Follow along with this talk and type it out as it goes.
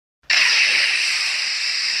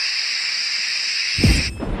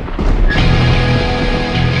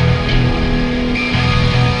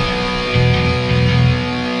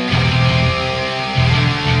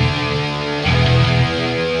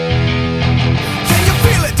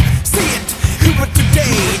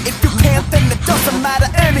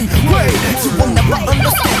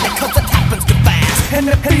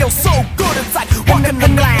feels so good, it's like walking the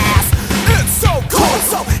glass. It's so cool,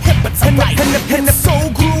 so hip, it's right, and it's so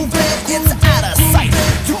groovy, it's out of sight.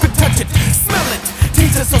 You can touch it, smell it,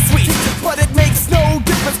 taste it so sweet, but it makes no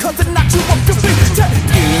difference 'cause it knocks you off your feet.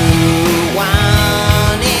 You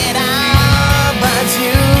want it all, but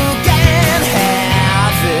you can't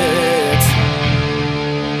have it.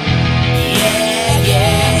 Yeah,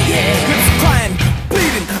 yeah, yeah. It's crying,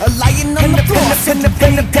 bleeding, lying on the floor, send the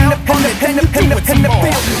pain down on it, and you do it some more.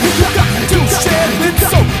 You got to share it,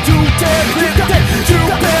 so you dare it, you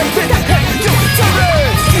bear it, hey, you do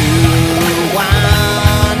it. You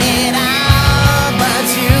want it all, but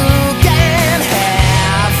you can't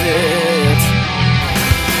have it.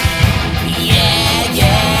 Yeah,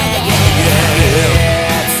 yeah,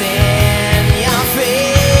 yeah. It's in your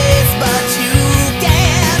face, but you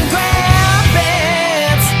can't grab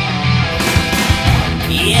it.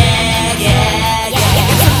 Yeah, yeah, yeah.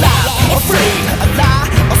 It's a lie, afraid, a lie,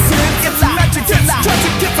 a sin, it's magic, it's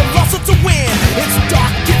tragic, it's a loss or to win. It's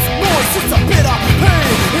dark, it's noise, it's a bitter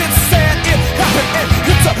pain. It's sad, it happened, and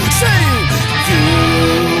it's a shame. You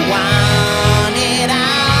want it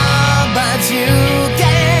all, but you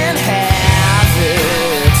can't have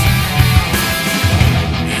it.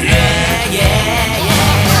 Yeah, yeah,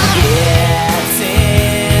 yeah. It's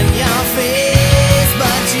in your face,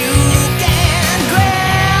 but you can't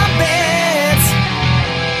grab it.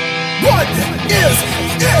 What is it?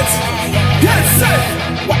 Yes, it.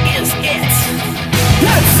 What is it?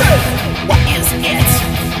 Yes, it. What is it? Yes, it. What is it?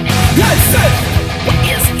 Yes, it. Yes,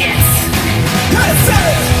 it. Yes, it.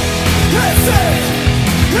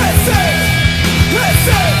 Yes,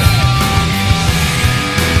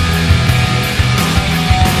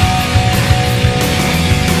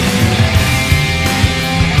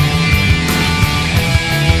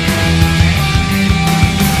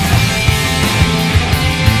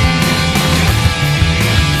 it.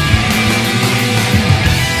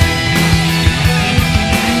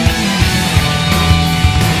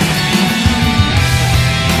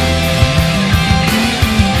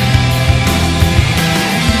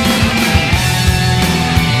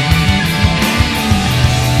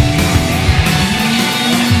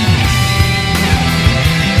 is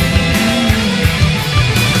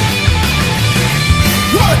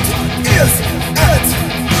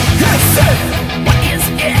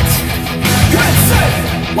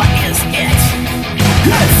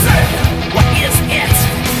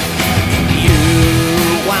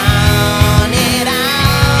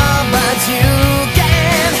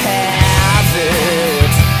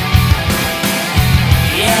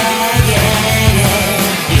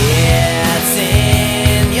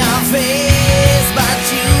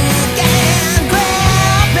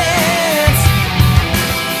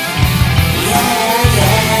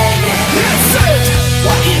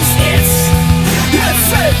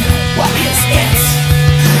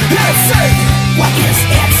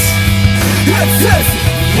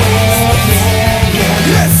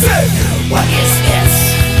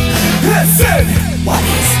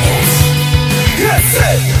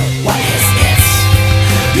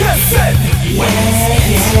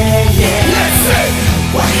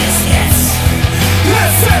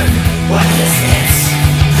it. What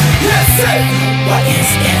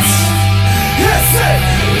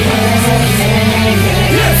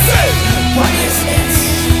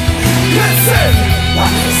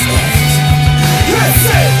is it? That's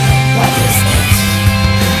it. What is it?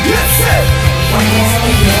 That's it. What is it? That's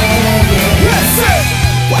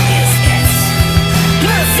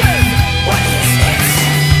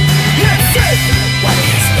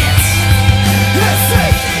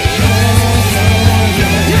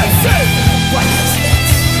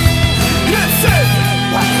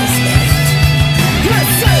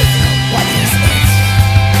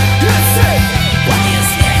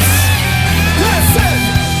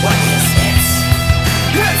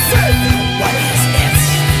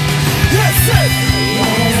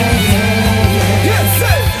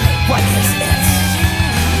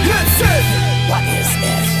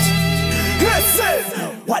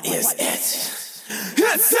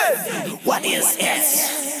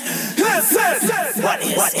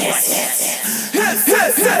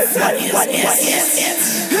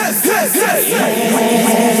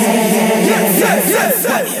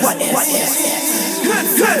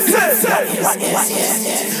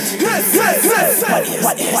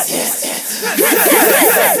What is it?